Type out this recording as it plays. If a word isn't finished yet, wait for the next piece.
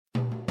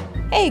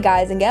Hey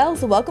guys and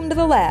gals, welcome to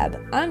the lab.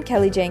 I'm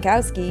Kelly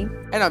Jankowski.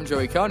 And I'm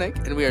Joey Koenig,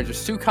 and we are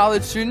just two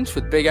college students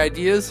with big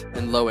ideas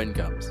and low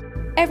incomes.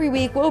 Every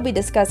week we'll be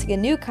discussing a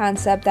new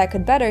concept that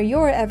could better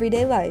your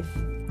everyday life.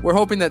 We're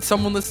hoping that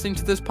someone listening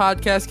to this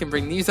podcast can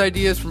bring these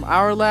ideas from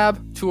our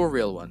lab to a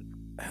real one.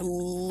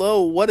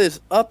 Hello, what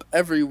is up,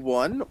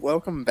 everyone?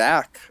 Welcome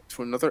back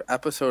to another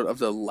episode of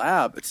The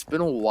Lab. It's been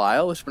a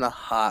while. It's been a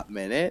hot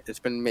minute. It's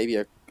been maybe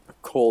a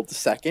cold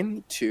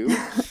second, too.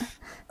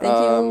 Thank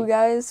you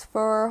guys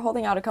for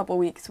holding out a couple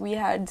weeks. We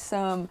had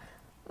some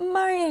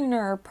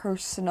minor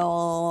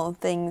personal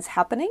things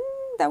happening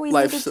that we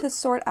needed to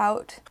sort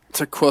out.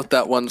 To quote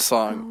that one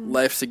song,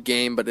 life's a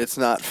game, but it's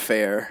not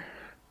fair.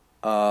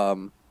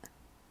 What?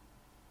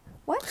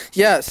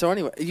 Yeah, so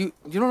anyway, you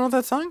don't know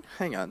that song?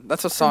 Hang on.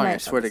 That's a song, I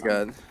swear to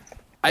God.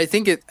 I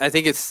think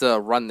it's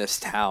Run This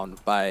Town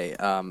by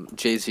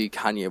Jay-Z,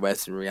 Kanye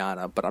West, and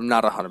Rihanna, but I'm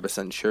not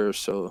 100% sure,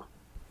 so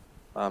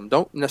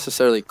don't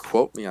necessarily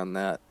quote me on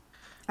that.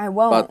 I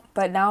won't,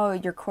 but now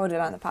you're quoted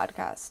on the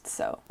podcast,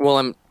 so.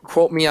 Well,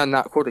 quote me on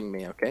not quoting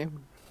me, okay?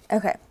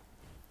 Okay.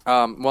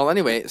 Well,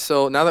 anyway,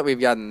 so now that we've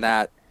gotten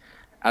that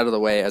out of the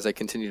way, as I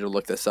continue to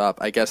look this up,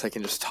 I guess I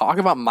can just talk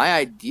about my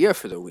idea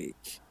for the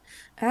week.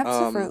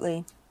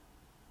 Absolutely.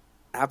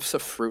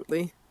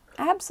 Absolutely?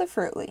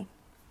 Absolutely.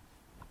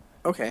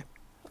 Okay.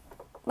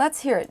 Let's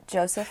hear it,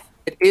 Joseph.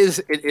 It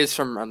is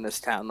from Run This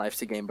Town,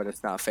 Life's a Game, but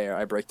it's not fair.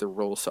 I break the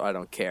rules, so I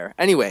don't care.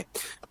 Anyway,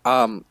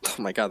 oh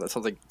my God, that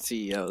sounds like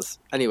CEOs.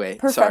 Anyway,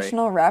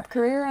 Professional rap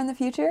career in the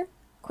future?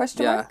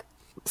 Question mark?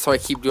 So I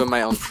keep doing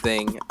my own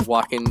thing,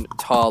 walking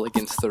tall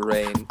against the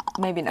rain.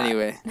 Maybe not.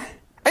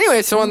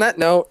 Anyway, so on that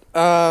note,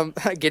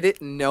 get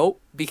it? Nope,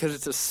 because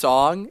it's a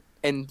song,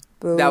 and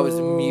that was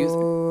music.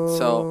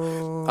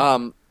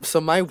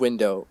 So my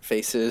window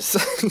faces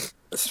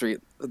the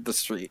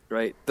street,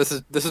 right? This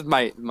is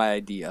my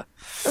idea.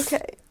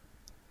 Okay.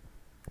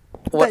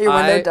 But your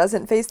window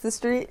doesn't face the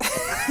street?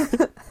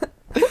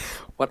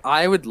 What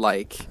I would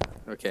like,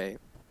 okay,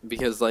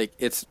 because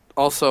it's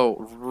also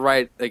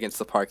right against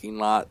the parking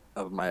lot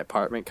of my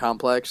apartment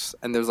complex,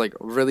 and there's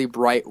really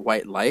bright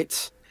white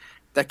lights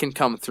that can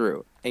come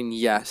through. And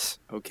yes,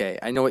 okay,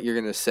 I know what you're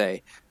gonna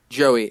say,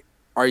 Joey.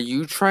 Are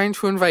you trying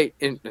to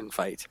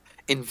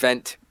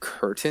invent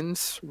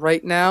curtains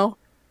right now?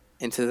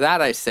 And to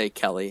that I say,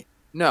 Kelly,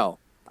 no,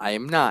 I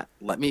am not.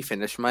 Let me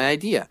finish my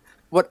idea.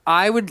 What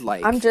I would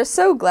like... I'm just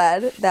so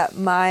glad that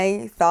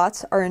my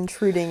thoughts are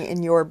intruding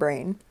in your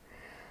brain.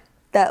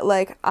 That,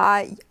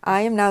 I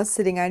am now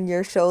sitting on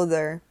your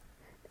shoulder,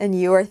 and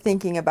you are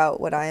thinking about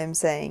what I am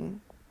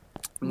saying.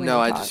 No,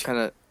 I just kind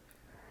of...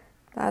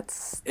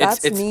 That's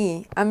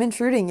me. I'm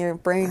intruding your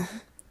brain.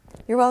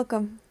 You're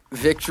welcome.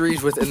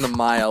 Victories within the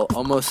mile.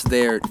 Almost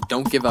there.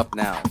 Don't give up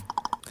now.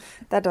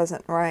 That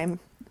doesn't rhyme.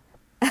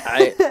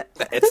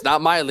 It's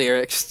not my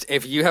lyrics.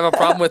 If you have a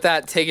problem with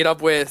that, take it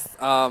up with...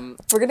 We're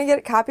going to get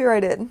it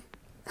copyrighted.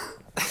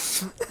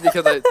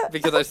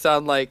 because I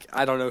sound like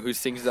I don't know who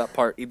sings that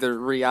part. Either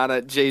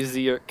Rihanna,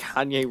 Jay-Z, or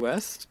Kanye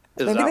West.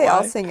 Maybe they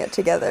all sing it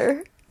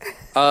together.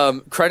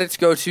 Credits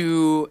go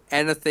to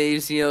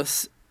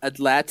Anathasios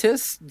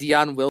Atlatis,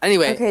 Dion Will.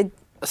 Anyway,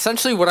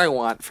 essentially what I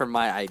want for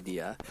my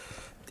idea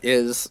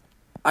is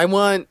I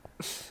want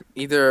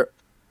either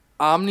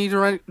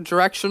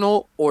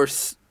omnidirectional or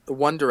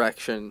one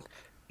direction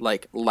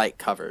light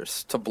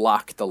covers to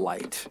block the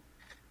light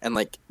and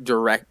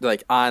direct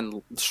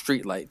on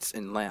street lights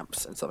and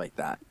lamps and stuff like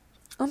that.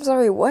 I'm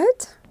sorry,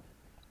 what?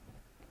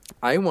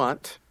 I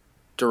want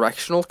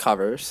directional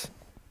covers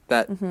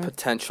that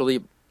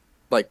potentially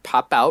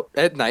pop out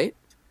at night,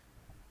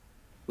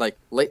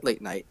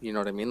 late night, you know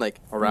what I mean,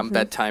 around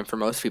bedtime for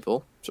most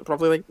people. So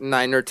probably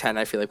 9 or 10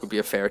 I feel would be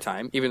a fair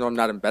time, even though I'm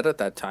not in bed at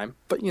that time,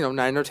 but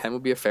 9 or 10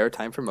 would be a fair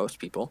time for most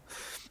people.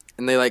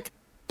 And they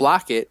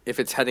block it if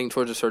it's heading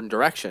towards a certain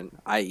direction,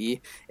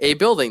 i.e. a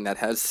building that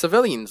has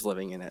civilians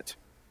living in it.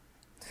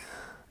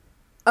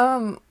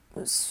 Well,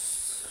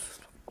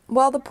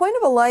 the point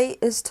of a light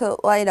is to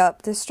light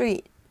up the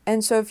street.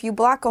 And so if you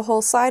block a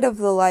whole side of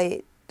the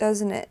light,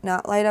 doesn't it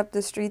not light up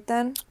the street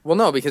then? Well,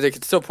 no, because it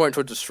could still point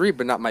towards the street,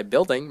 but not my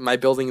building. My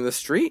building in the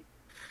street.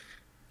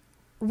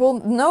 Well,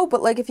 no,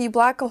 but if you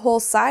block a whole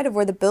side of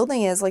where the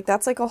building is,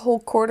 that's a whole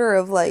quarter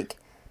of the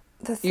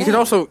thing. You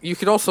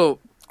could also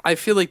I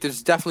feel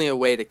there's definitely a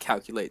way to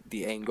calculate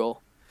the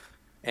angle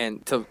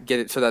and to get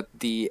it so that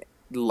the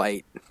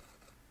light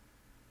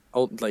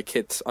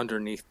hits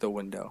underneath the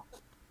window.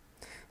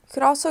 You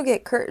could also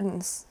get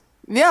curtains.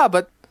 Yeah,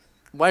 but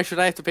why should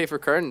I have to pay for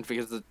curtains?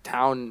 Because the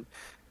town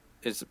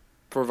is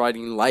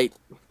providing light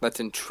that's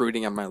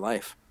intruding on my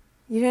life.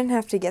 You didn't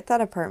have to get that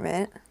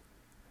apartment.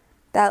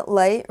 That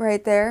light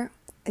right there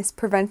is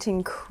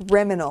preventing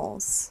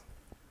criminals.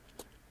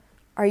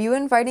 Are you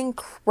inviting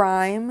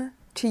crime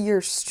to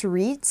your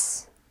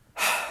streets?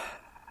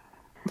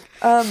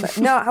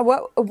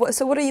 No.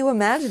 So what are you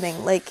imagining?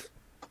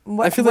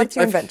 What's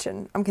your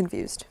invention? I'm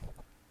confused.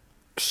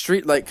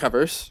 Street light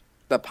covers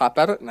that pop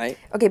out at night.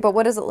 Okay, but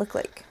what does it look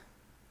like?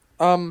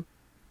 I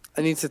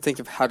need to think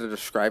of how to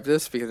describe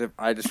this, because if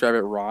I describe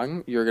it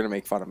wrong, you're going to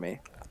make fun of me.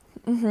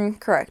 Mm-hmm,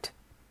 correct.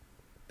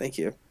 Thank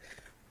you.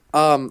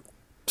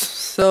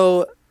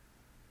 So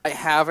I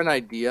have an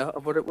idea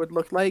of what it would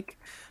look like.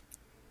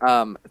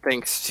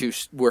 Thanks to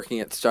working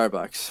at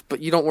Starbucks,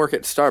 but you don't work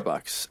at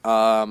Starbucks.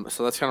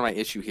 So that's kind of my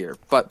issue here.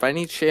 But by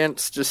any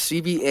chance, does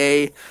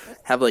CBA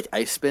have like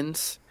ice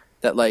bins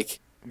that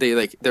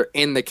they're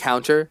in the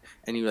counter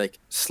and you like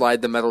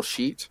slide the metal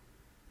sheet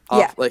Yeah.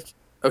 off? Like,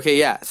 okay,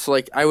 yeah. So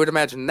like I would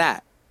imagine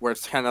that where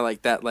it's kind of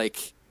like that,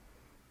 like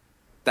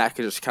that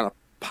could just kind of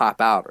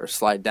pop out or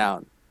slide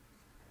down.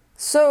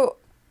 So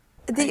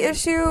the Hanging.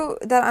 issue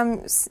that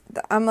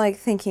I'm like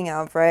thinking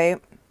of, right,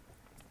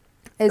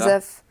 is Yeah,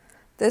 if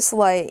this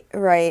light,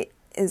 right,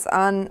 is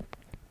on,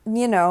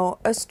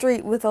 a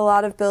street with a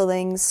lot of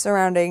buildings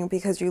surrounding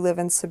because you live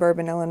in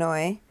suburban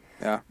Illinois,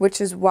 yeah.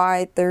 which is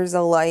why there's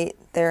a light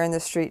there in the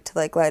street to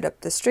like light up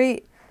the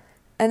street.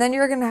 And then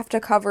you're going to have to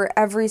cover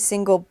every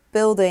single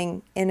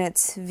building in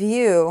its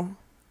view.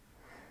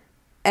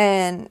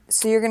 And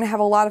so you're going to have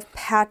a lot of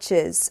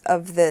patches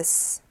of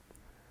this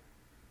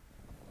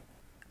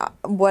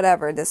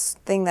whatever, this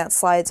thing that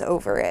slides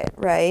over it,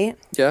 right?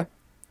 Yeah.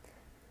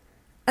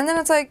 And then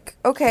it's like,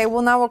 okay,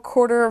 well now a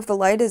quarter of the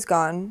light is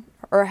gone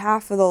or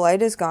half of the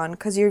light is gone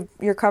because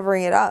you're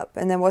covering it up.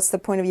 And then what's the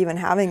point of even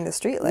having the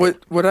street light?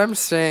 What I'm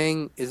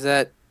saying is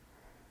that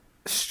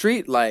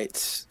street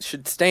lights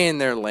should stay in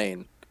their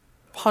lane,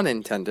 pun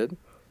intended,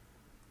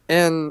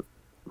 and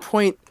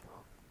point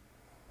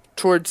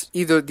towards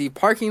either the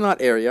parking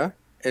lot area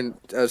and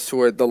as to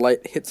where the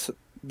light hits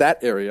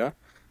that area,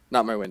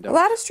 not my A window.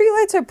 lot of street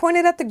lights are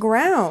pointed at the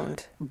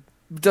ground.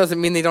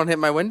 Doesn't mean they don't hit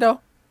my window.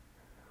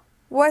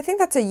 Well, I think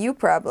that's a you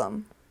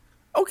problem.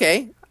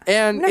 Okay, I've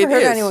and never it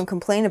heard is. anyone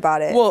complain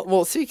about it.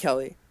 Well, see,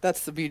 Kelly,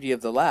 that's the beauty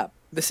of the lab.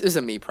 This is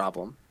a me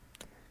problem,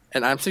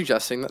 and I'm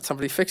suggesting that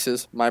somebody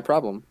fixes my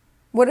problem.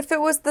 What if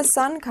it was the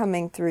sun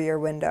coming through your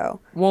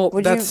window? Well,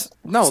 Would that's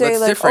you no, say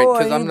that's like, different oh,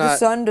 because I I'm need the not.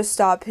 sun to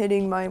stop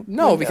hitting my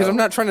No, because I'm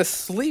window? not trying to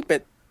sleep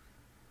at.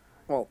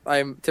 Well,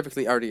 I'm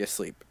typically already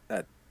asleep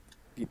at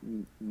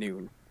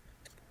noon,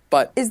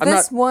 but Is I'm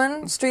this not.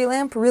 one street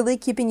lamp really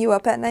keeping you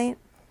up at night?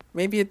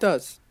 Maybe it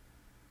does.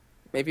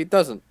 Maybe it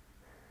doesn't.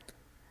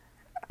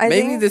 I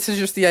Maybe think this is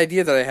just the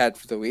idea that I had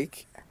for the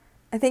week.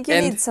 I think you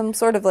And need some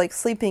sort of like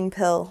sleeping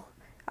pill.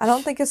 I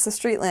don't think it's the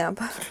street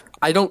lamp.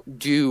 I don't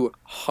do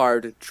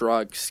hard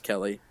drugs,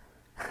 Kelly.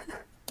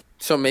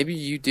 So maybe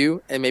you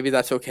do, and maybe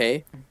that's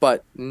okay,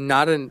 but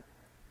not in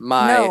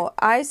my. No,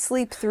 I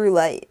sleep through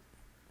light.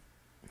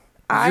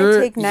 I You're-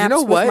 take you naps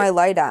know with what? my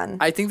light on.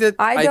 I think that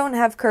I don't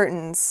have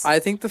curtains. I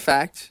think the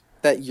fact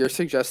that you're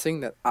suggesting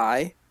that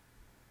I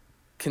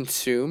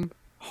consume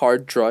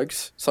hard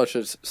drugs such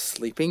as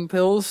sleeping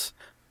pills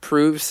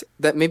proves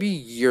that maybe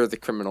you're the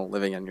criminal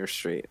living on your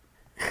street.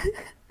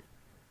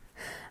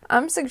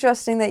 I'm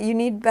suggesting that you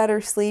need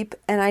better sleep,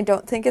 and I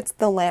don't think it's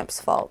the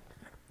lamp's fault.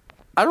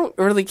 I don't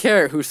really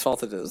care whose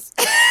fault it is,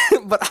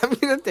 but I'm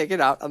gonna take it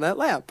out on that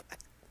lamp.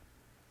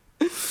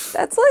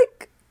 That's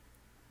like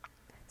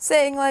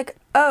saying like,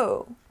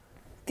 oh,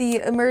 the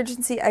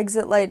emergency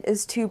exit light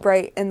is too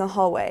bright in the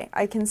hallway.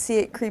 I can see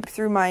it creep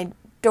through my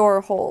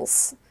door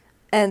holes,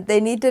 and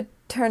they need to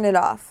turn it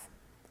off.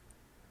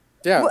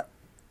 Yeah. What?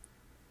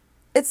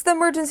 It's the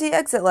emergency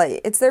exit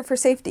light. It's there for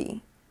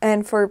safety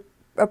and for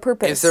a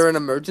purpose. Is there an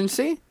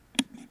emergency?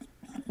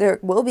 There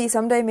will be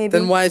someday, maybe.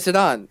 Then why is it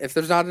on? If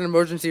there's not an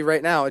emergency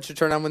right now, it should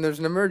turn on when there's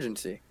an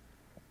emergency.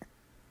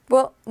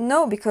 Well,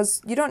 no,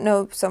 because you don't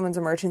know someone's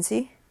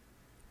emergency.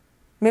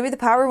 Maybe the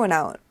power went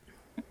out.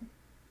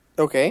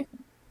 Okay.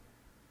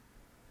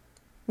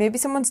 Maybe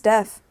someone's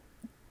deaf.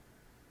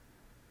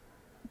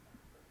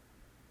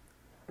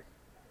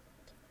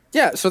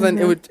 Yeah, so then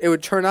it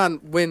would turn on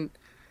when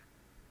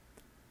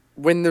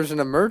there's an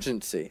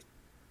emergency.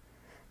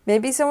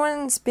 Maybe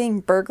someone's being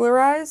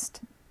burglarized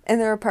in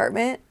their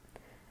apartment.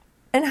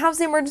 And how's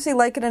the emergency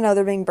light gonna know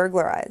they're being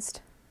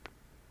burglarized?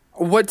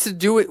 What to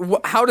do it?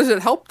 How does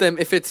it help them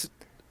if it's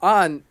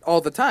on all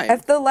the time?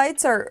 If the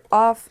lights are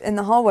off in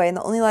the hallway and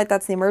the only light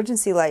that's the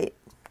emergency light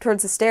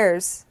towards the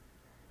stairs,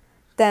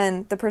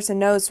 then the person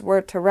knows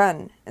where to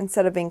run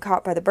instead of being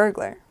caught by the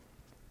burglar.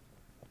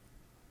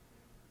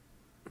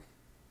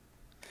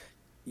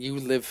 You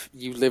live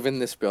in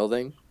this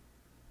building,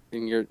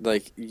 and you're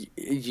like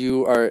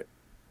you are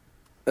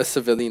a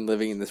civilian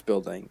living in this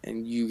building,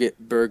 and you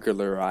get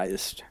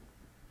burglarized.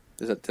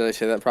 Did I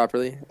say that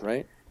properly?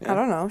 Right? I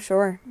don't know,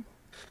 sure.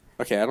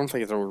 Okay, I don't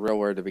think it's a real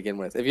word to begin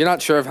with. If you're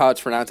not sure of how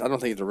it's pronounced, I don't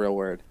think it's a real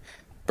word.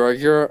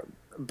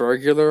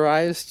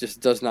 Burglarized just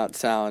does not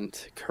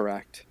sound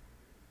correct.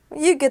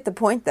 You get the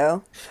point,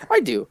 though. I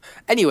do.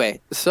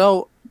 Anyway,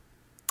 so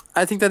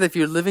I think that if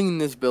you're living in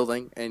this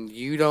building and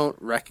you don't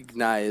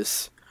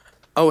recognize,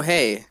 oh,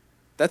 hey,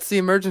 that's the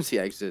emergency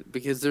exit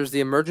because there's the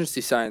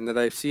emergency sign that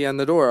I see on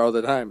the door all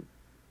the time.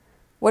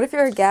 What if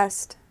you're a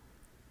guest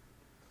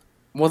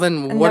Well,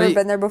 then and what never are you,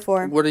 been there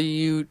before? what are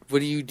you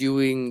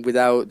doing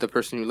without the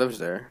person who lives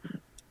there?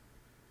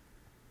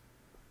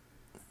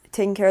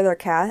 Taking care of their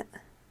cat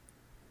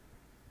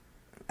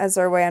as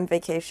they're away on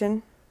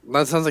vacation?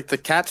 That sounds like the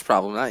cat's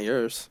problem, not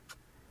yours.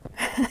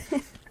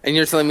 And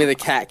you're telling me the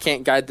cat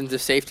can't guide them to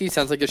safety?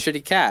 Sounds like a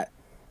shitty cat.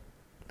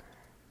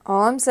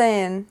 All I'm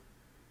saying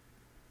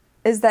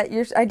is that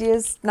your idea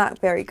is not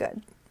very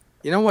good.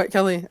 You know what,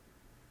 Kelly?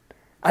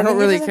 I don't think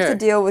really you just care. have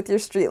to deal with your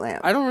street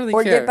lamp. I don't really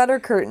or care. Or get better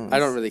curtains. I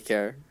don't really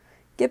care.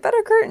 Get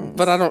better curtains.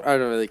 But I don't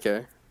really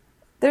care.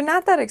 They're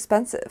not that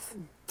expensive.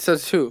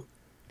 Says who?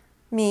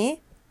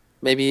 Me.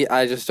 Maybe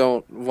I just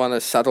don't want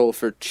to settle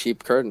for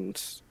cheap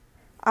curtains.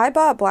 I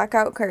bought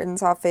blackout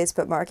curtains off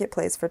Facebook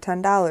Marketplace for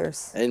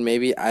 $10. And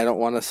maybe I don't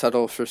want to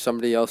settle for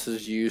somebody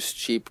else's used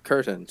cheap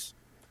curtains.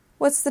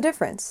 What's the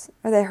difference?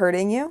 Are they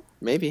hurting you?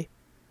 Maybe.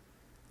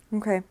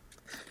 Okay.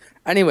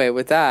 Anyway,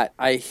 with that,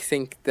 I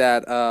think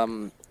that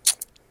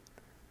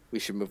we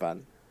should move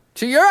on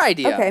to your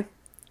idea. Okay.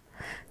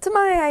 To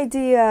my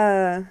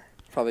idea.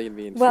 Probably gonna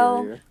be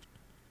inferior.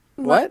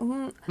 Well, what?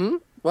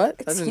 What?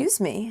 Excuse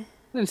me.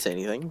 I didn't say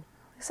anything.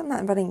 I'm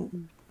not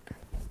inventing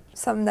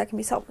something that can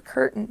be solved with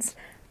curtains.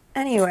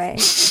 Anyway,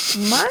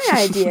 my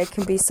idea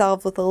can be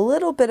solved with a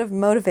little bit of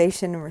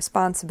motivation and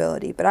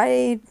responsibility, but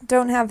I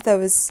don't have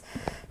those,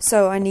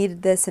 so I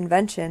needed this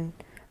invention,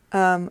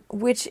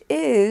 which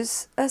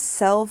is a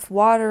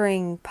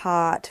self-watering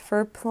pot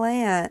for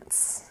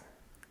plants.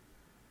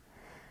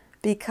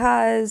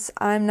 Because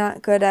I'm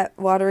not good at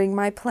watering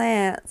my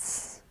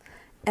plants,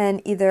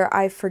 and either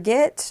I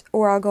forget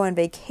or I'll go on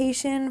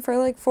vacation for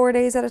like 4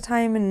 days at a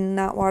time and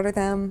not water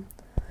them.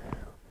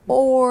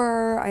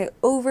 Or I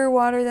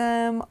overwater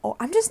them. Oh,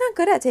 I'm just not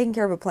good at taking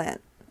care of a plant.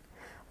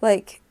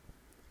 Like,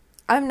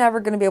 I'm never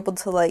going to be able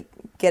to, like,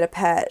 get a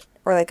pet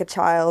or, like, a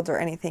child or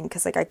anything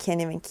because, like, I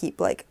can't even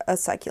keep, like, a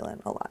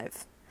succulent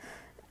alive.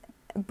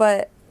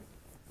 But,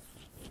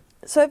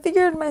 so I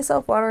figured my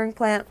self-watering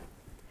plant,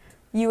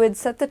 you would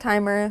set the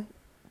timer,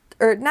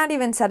 or not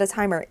even set a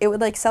timer. It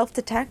would, like,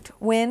 self-detect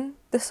when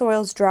the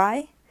soil's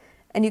dry,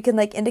 and you can,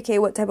 like, indicate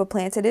what type of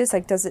plant it is.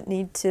 Like, does it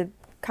need to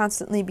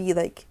constantly be,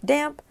 like,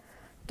 damp?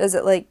 Is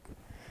it like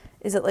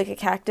a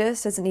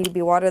cactus? Does it need to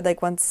be watered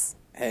like once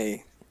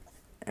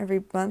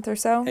every month or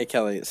so? Hey,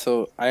 Kelly,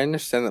 so I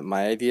understand that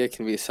my idea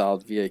can be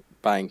solved via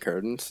buying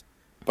curtains,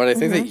 but I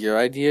think that your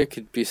idea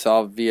could be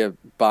solved via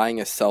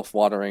buying a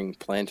self-watering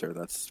planter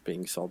that's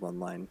being sold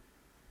online.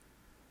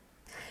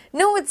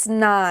 No, it's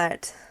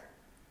not.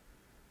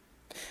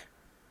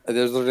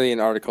 There's literally an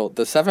article,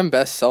 The 7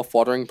 Best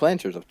Self-Watering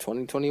Planters of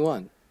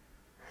 2021.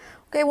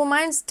 Okay, well,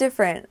 mine's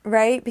different,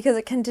 right? Because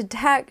it can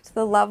detect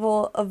the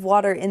level of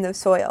water in the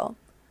soil.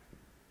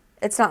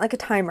 It's not like a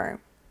timer.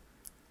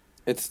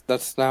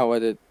 That's not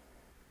what it...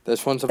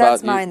 This one's about...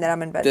 That's mine that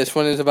I'm inventing. This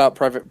one is about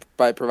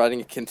by providing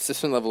a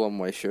consistent level of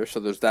moisture, so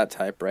there's that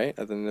type, right?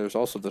 And then there's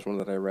also this one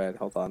that I read.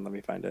 Hold on, let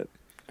me find it.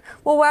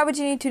 Well, why would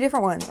you need 2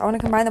 different ones? I want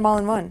to combine them all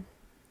in one.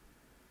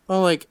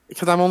 Well, like,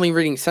 because I'm only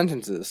reading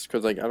sentences,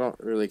 because, like, I don't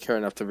really care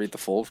enough to read the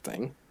full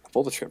thing, the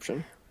full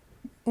description.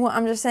 Well,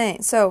 I'm just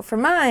saying. So, for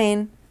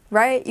mine...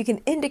 Right? You can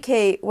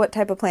indicate what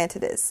type of plant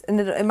it is, and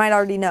it might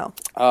already know.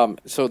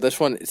 So this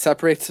one, it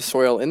separates the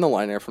soil in the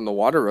liner from the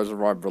water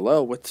reservoir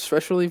below with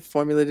specially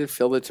formulated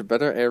filter to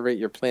better aerate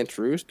your plant's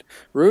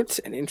roots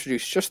and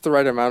introduce just the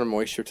right amount of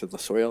moisture to the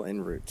soil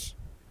and roots.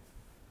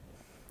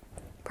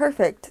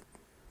 Perfect.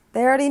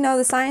 They already know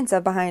the science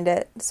behind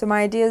it, so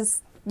my idea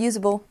is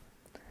usable.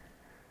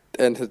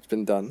 And has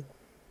been done.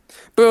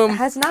 Boom. It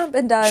has not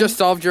been done. Just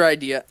solved your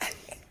idea.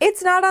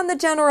 It's not on the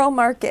general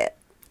market.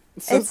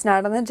 It's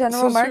not on the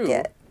general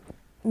market.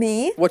 Who?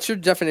 Me? What's your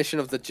definition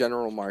of the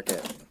general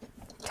market?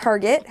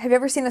 Target. Have you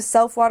ever seen a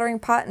self-watering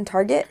pot in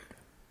Target?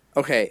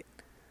 Okay.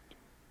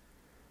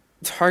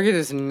 Target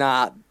is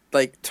not,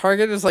 like,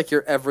 Target is like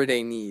your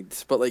everyday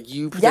needs, but like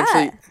you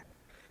potentially... Yeah.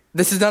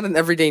 This is not an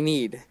everyday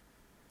need.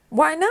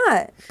 Why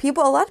not? A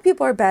lot of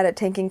people are bad at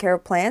taking care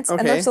of plants,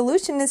 and their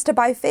solution is to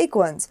buy fake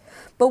ones.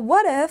 But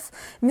what if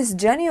Miss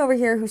Jenny over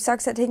here, who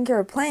sucks at taking care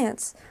of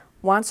plants,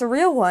 wants a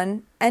real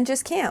one and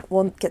just can't?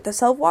 Well, get the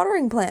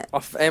self-watering plant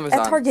off Amazon.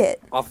 At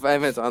Target. Off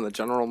Amazon, the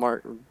general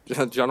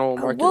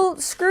market. Well,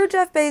 screw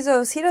Jeff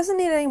Bezos. He doesn't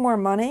need any more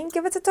money.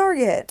 Give it to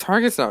Target.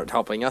 Target's not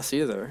helping us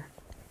either.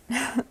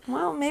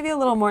 Well, maybe a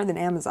little more than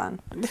Amazon.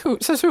 Who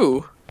says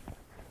who?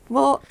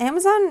 Well,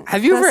 Amazon.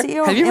 Have you ever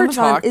Amazon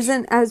talked?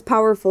 Isn't as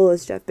powerful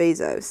as Jeff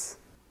Bezos.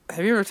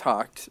 Have you ever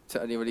talked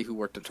to anybody who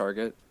worked at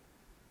Target?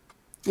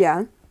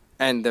 Yeah.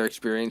 And their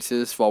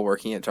experiences while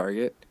working at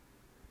Target?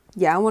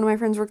 Yeah, one of my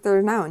friends works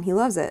there now, and he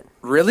loves it.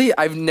 Really?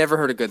 I've never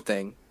heard a good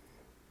thing.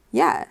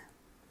 Yeah.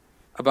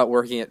 About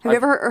working at... Have you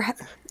ever heard...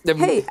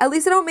 Hey, at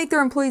least they don't make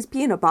their employees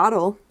pee in a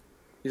bottle.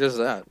 Who does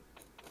that?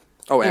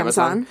 Oh,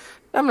 Amazon?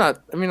 I'm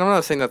not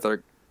saying that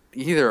they're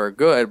either are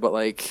good, but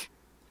like...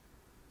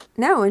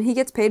 No, and he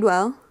gets paid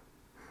well.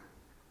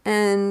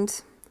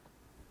 And...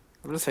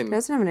 I'm just saying... He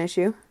doesn't have an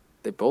issue.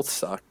 They both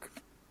suck.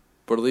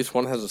 But at least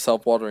one has a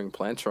self-watering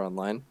planter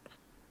online.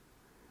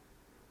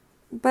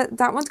 But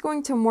that one's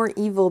going to a more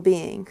evil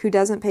being who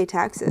doesn't pay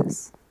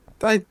taxes.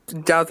 I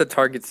doubt the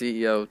Target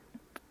CEO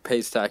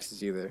pays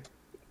taxes either.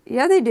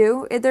 Yeah, they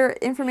do. Their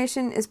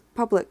information is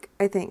public,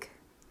 I think.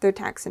 Their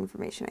tax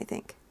information, I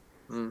think.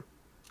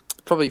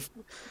 Probably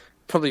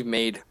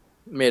made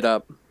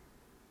up.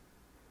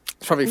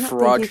 It's probably I don't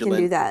fraudulent. think you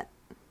can do that.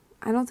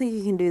 I don't think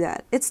you can do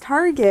that. It's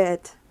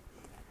Target.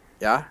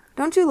 Yeah.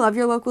 Don't you love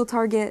your local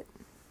Target?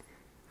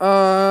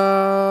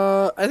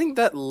 I think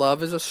that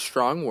love is a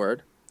strong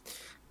word.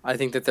 I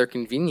think that they're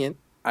convenient.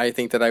 I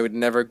think that I would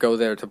never go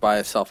there to buy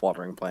a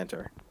self-watering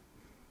planter.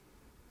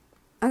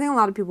 I think a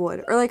lot of people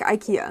would. Or like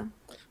IKEA.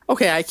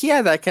 Okay,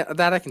 IKEA,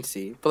 that I can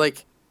see. But,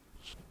 like,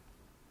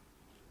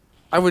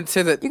 I would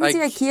say that... You can see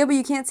IKEA, but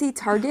you can't see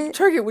Target?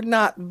 Target would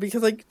not,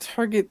 because, like,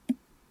 Target...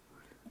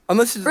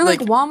 Unless it's, Or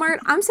like Walmart.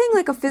 I'm saying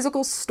like a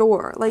physical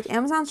store. Like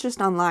Amazon's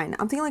just online.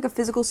 I'm thinking like a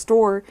physical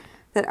store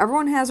that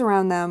everyone has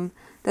around them,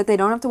 that they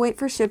don't have to wait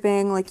for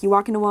shipping. Like you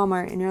walk into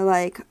Walmart and you're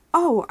like,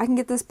 oh, I can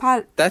get this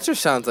pot. That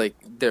just sounds like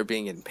they're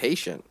being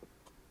impatient.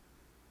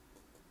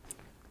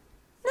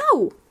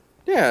 No.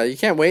 Yeah, you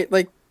can't wait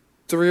like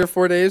 3 or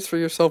 4 days for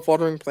your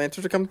self-watering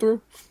planter to come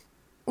through.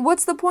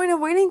 What's the point of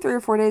waiting 3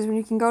 or 4 days when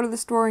you can go to the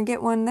store and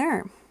get one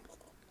there?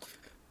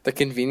 The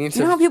convenience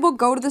You know of... how people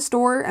go to the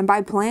store and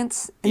buy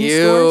plants in the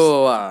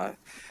stores?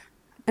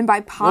 And buy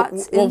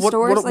pots in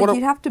stores?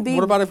 You'd have to be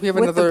what about if we have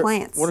with another, the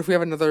plants. What if we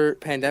have another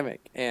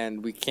pandemic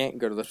and we can't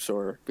go to the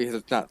store because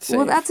it's not safe?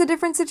 Well, that's a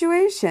different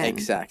situation.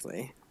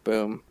 Exactly.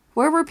 Boom.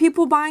 Where were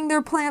people buying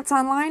their plants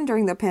online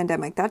during the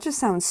pandemic? That just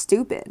sounds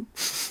stupid.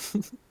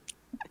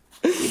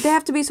 They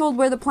have to be sold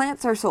where the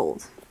plants are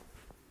sold.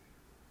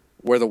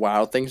 Where the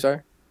wild things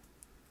are?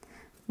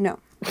 No.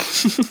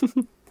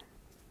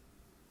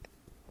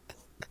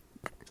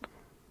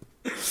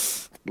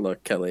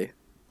 Look, Kelly,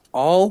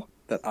 all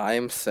that I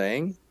am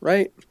saying,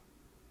 right,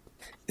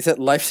 is that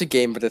life's a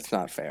game, but it's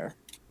not fair.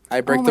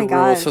 I break the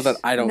rules so that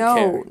I don't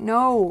care.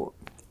 No.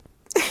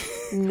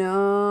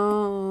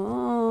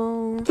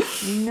 No.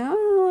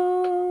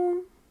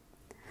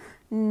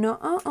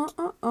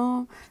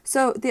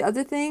 So the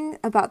other thing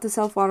about the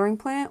self-watering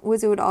plant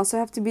was it would also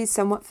have to be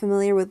somewhat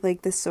familiar with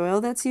like the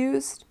soil that's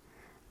used,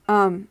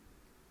 to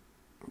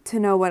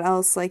know what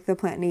else like the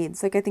plant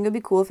needs. Like I think it'd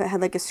be cool if it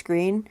had like a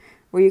screen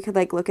where you could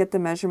like look at the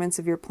measurements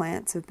of your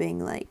plants of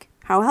being like,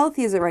 how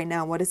healthy is it right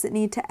now? What does it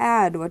need to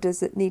add? What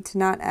does it need to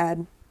not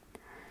add?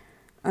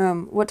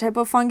 What type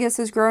of fungus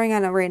is growing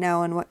on it right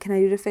now and what can I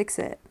do to fix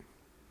it?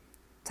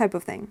 Type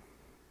of thing.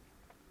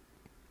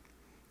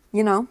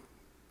 You know?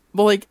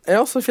 Well, like, I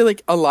also feel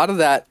like a lot of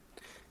that,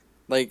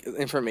 like,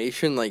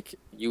 information, like,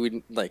 you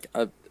would, like,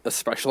 a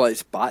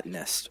specialized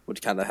botanist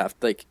would kind of have,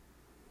 like,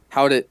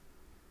 how would it,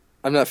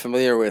 I'm not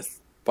familiar with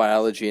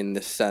biology in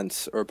this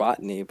sense, or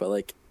botany, but,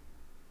 like,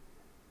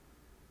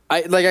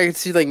 I could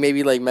see, like,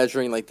 maybe, like,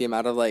 measuring, like, the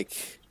amount of,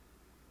 like,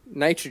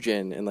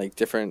 nitrogen and, like,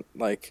 different,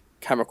 like,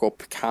 chemical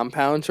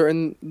compounds are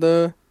in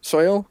the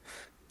soil,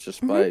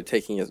 just by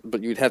taking it,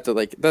 but you'd have to,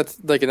 like, that's,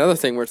 like, another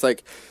thing where it's,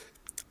 like,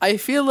 I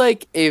feel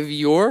like if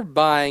you're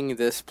buying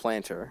this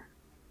planter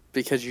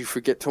because you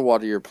forget to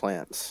water your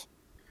plants,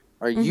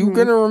 are you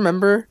going to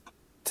remember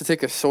to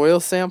take a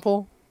soil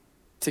sample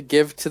to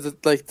give to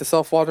the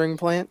self-watering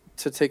plant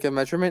to take a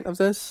measurement of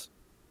this?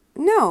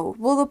 No.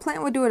 Well, the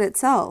plant would do it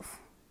itself.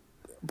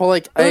 But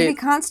like it would be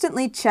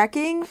constantly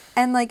checking,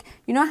 and like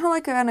you know how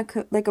like on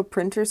a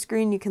printer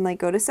screen you can like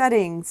go to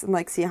settings and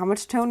like see how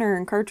much toner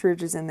and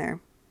cartridge is in there,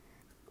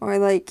 or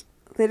like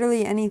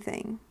literally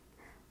anything.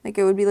 Like,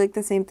 it would be, like,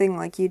 the same thing.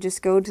 Like, you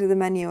just go to the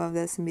menu of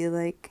this and be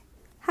like,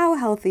 how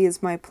healthy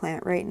is my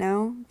plant right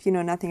now? If you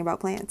know nothing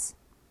about plants.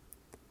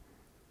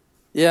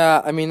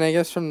 Yeah, I mean, I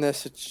guess from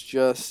this, it's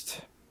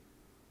just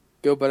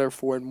go better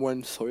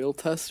 4-in-1 soil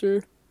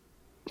tester.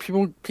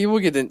 People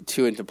get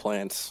too into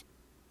plants.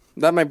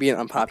 That might be an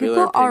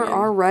unpopular opinion. People are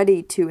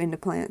already too into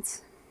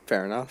plants.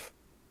 Fair enough.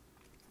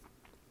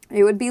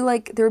 It would be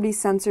like, there would be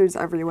sensors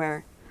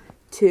everywhere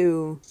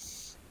to...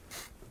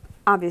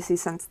 obviously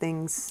sense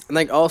things. And,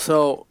 like,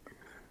 also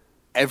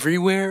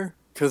everywhere?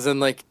 Because then,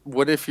 like,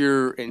 what if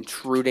you're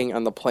intruding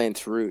on the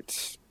plant's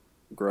roots?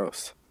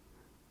 Gross.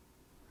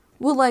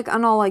 Well, like,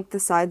 on all, like, the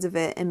sides of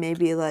it, and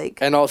maybe, like...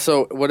 And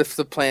also, what if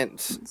the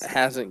plant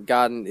hasn't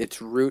gotten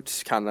its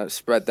roots kind of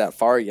spread that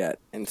far yet?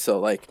 And so,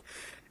 like,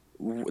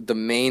 the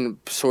main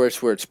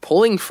source where it's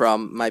pulling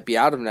from might be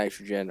out of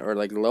nitrogen or,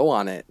 like, low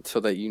on it, so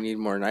that you need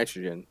more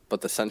nitrogen.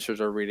 But the sensors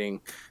are reading...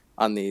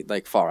 on the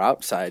like far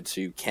outside,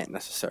 so you can't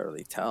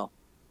necessarily tell.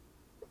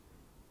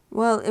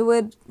 Well, it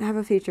would have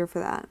a feature for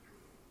that.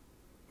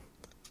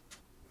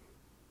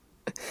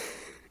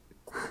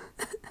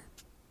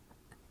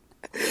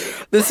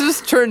 This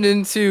has turned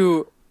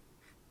into,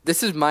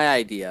 this is my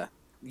idea.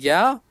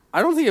 Yeah?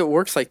 I don't think it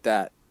works like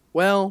that.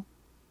 Well,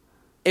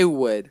 it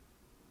would.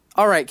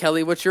 All right,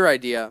 Kelly, what's your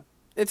idea?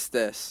 It's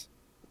this.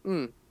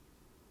 I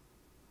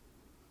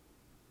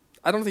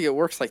don't think it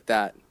works like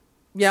that.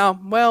 Yeah,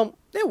 well,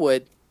 it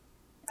would.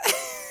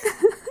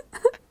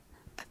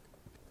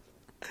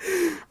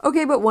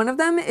 Okay, but one of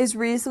them is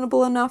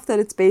reasonable enough that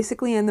it's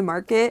basically in the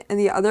market, and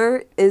the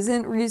other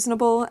isn't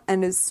reasonable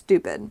and is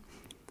stupid.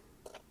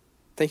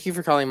 Thank you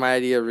for calling my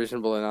idea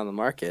reasonable and on the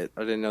market.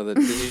 I didn't know that.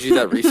 Did you do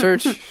that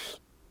research?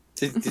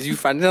 Did you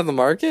find it on the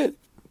market?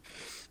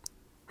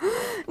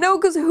 No,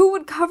 because who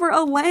would cover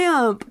a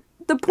lamp?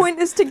 The point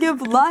is to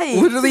give light.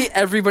 Literally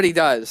everybody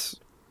does.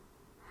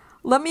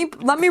 Let me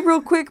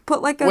real quick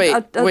put like a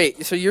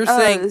wait. So you're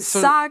saying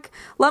sock.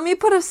 Let me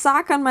put a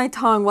sock on my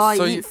tongue while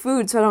So I eat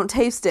food so I don't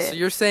taste it. So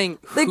you're saying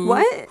like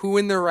what? Who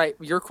in their right?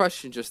 Your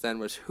question just then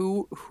was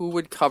who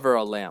would cover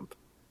a lamp,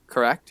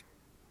 correct?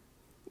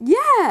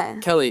 Yeah.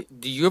 Kelly,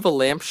 do you have a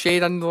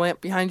lampshade on the lamp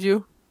behind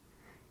you?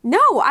 No,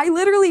 I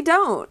literally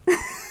don't.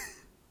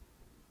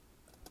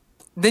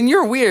 Then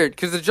you're weird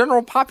because the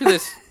general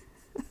populace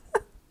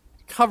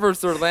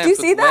covers their lamps. Do you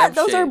see with that?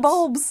 Those are lampshades.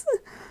 bulbs.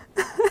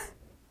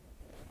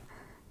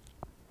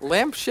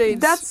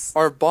 Lampshades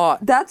are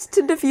bought. That's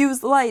to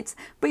diffuse lights,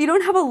 but you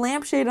don't have a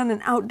lampshade on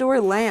an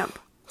outdoor lamp.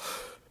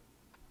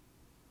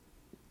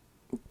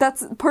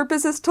 That's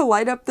purpose is to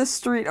light up the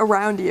street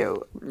around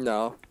you.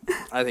 No,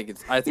 I think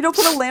it's. You don't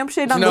put a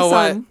lampshade on you know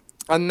the sun.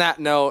 What? On that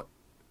note,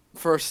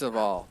 first of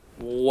all,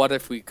 what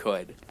if we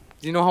could?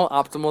 Do you know how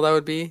optimal that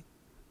would be?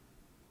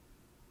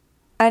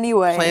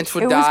 Anyway, plants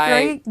would it die. was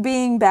great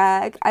being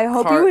back. I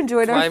hope you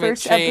enjoyed our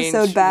first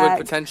episode back.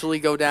 Would potentially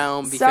go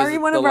down because Sorry,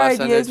 one of our less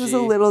ideas energy. was a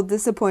little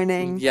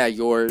disappointing. Yeah,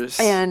 yours.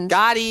 And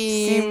got him.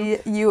 See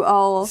you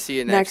all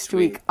next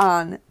week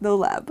on The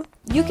Lab.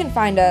 You can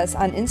find us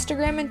on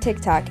Instagram and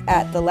TikTok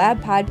at The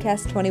Lab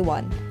Podcast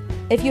 21.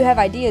 If you have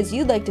ideas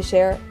you'd like to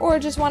share or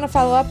just want to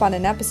follow up on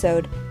an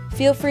episode,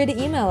 feel free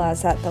to email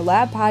us at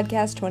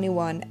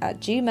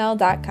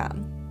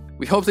thelabpodcast21@gmail.com.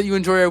 We hope that you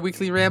enjoy our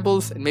weekly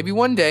rambles, and maybe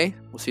one day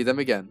we'll see them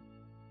again.